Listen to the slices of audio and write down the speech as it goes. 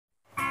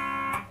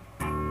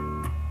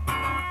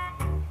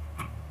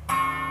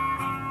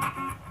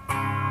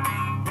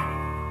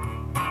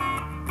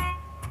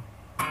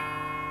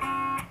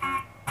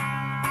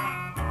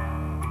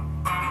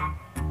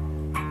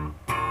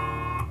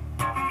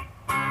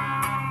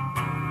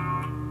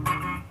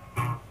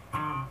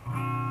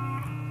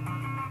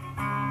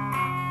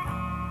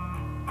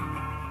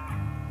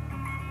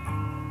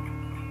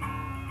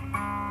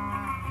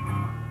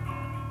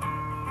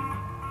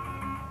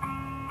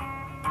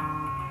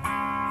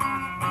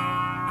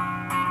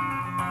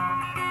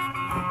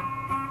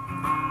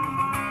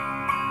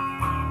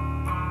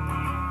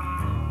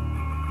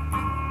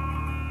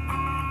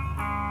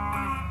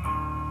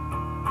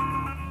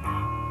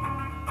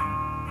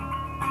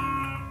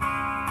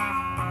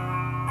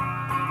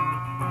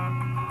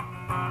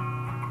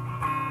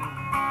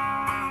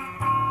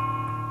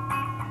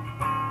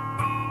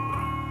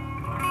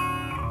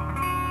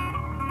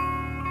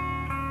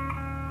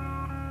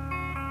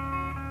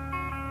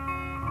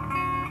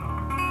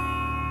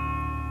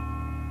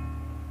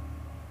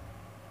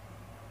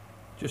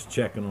Just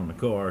checking on the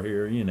car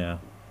here, you know.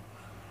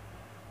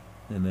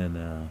 And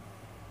then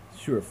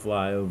short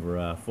fly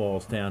over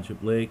Falls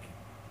Township Lake.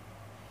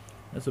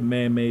 That's a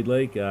man-made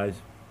lake, guys.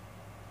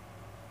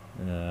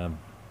 The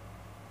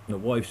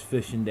wife's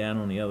fishing down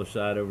on the other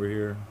side over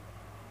here.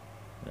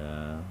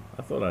 I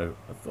thought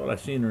I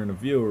seen her in the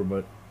viewer,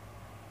 but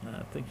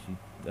I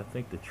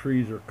think the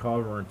trees are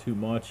covering too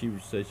much. She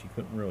said she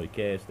couldn't really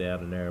cast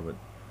out of there, but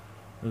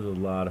there's a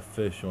lot of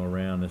fish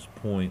around this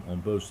point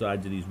on both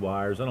sides of these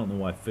wires. I don't know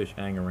why fish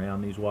hang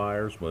around these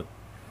wires, but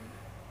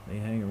they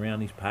hang around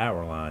these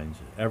power lines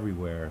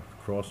everywhere,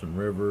 crossing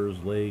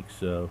rivers, lakes.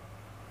 So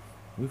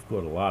we've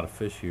caught a lot of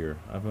fish here.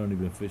 I've only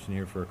been fishing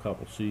here for a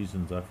couple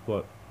seasons. I've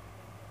caught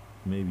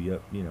maybe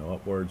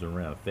upwards of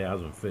around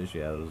 1,000 fish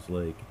out of this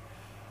lake.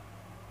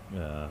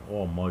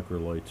 All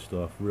microlight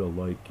stuff, real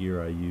light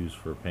gear I use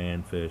for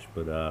panfish.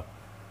 But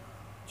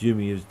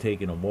Jimmy is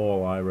taking a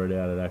walleye right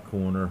out of that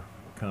corner.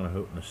 Kind of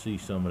hoping to see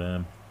some of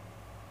them.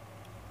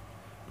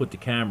 Put the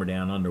camera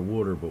down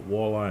underwater, but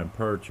walleye and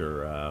perch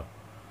are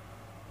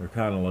they're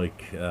kind of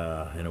like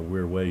in a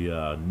weird way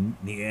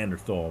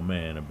Neanderthal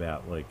man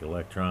about like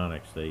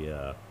electronics. They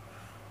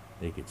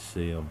could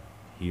see them,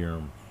 hear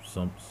them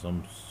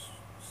some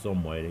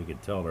way. They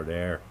could tell they're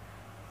there.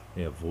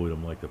 They avoid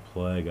them like the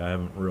plague. I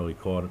haven't really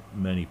caught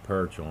many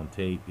perch on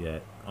tape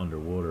yet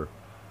underwater,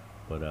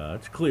 but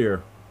it's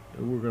clear.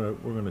 We're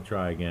gonna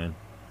try again.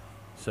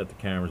 Set the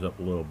cameras up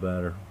a little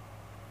better.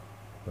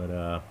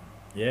 But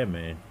yeah,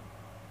 man,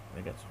 I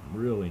got some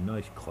really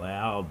nice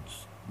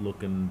clouds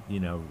looking,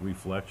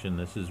 reflection.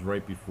 This is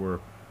right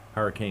before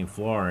Hurricane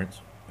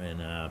Florence, and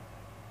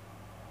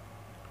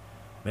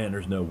man,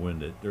 there's no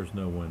wind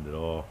at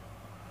all.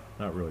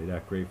 Not really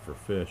that great for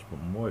fish, but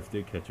my wife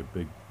did catch a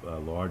big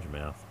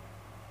largemouth.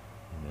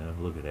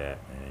 Look at that,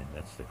 man.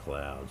 That's the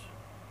clouds.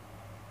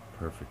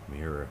 Perfect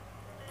mirror.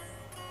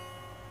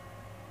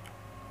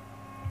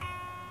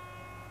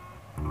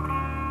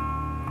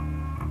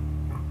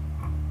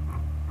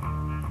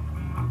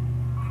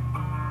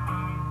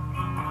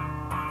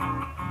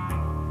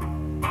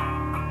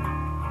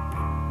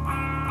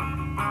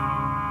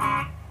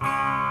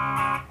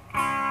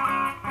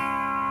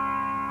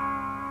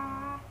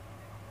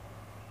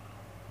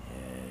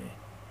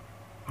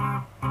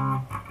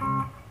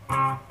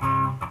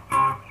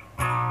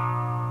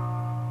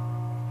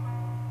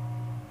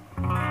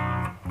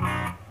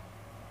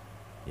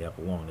 Yep,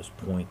 along this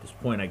point. This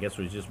point, I guess,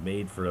 was just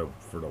made for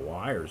the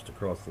wires to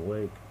cross the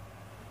lake.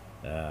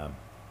 I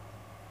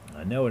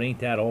know it ain't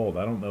that old.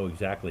 I don't know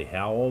exactly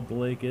how old the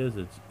lake is.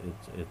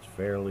 It's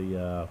fairly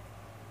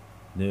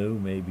new,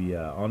 maybe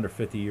under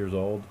 50 years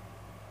old.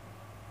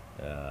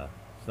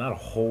 It's not a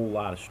whole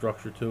lot of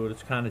structure to it.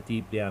 It's kind of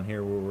deep down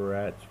here where we're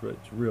at.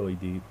 It's really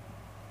deep.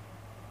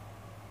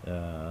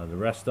 The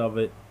rest of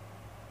it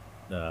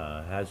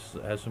has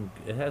some.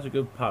 It has a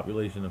good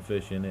population of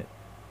fish in it.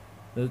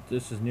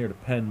 This is near the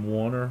Penn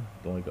Warner.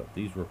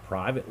 These were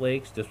private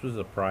lakes. This was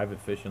a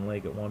private fishing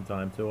lake at one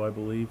time too, I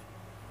believe.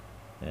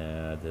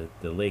 The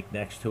lake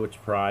next to it's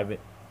private.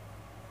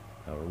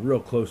 We're real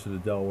close to the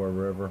Delaware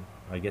River.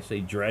 I guess they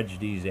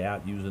dredged these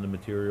out using the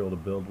material to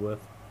build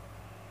with.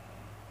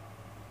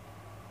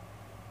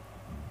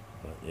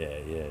 But yeah,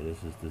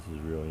 this is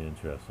really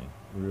interesting.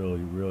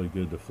 Really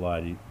good to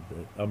fly.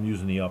 I'm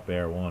using the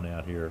Upair one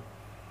out here.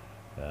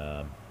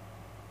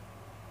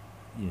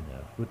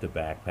 With the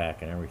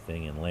backpack and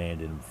everything, and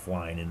landing and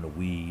flying in the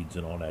weeds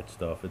and all that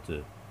stuff.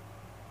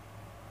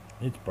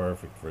 It's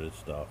perfect for this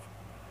stuff.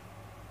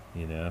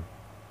 Yeah,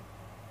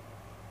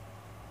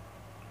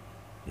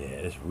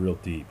 it's real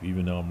deep.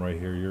 Even though I'm right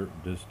here,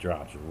 this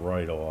drops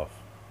right off.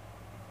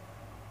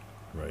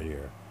 Right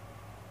here.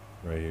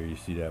 Right here, you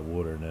see that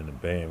water, and then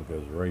bam, it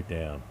goes right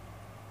down.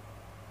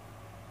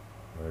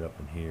 Right up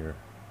in here.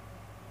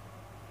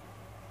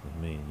 With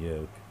me and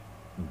Yoke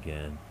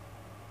again.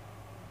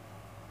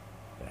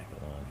 Back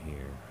along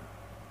here.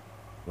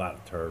 A lot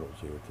of turtles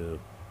here too.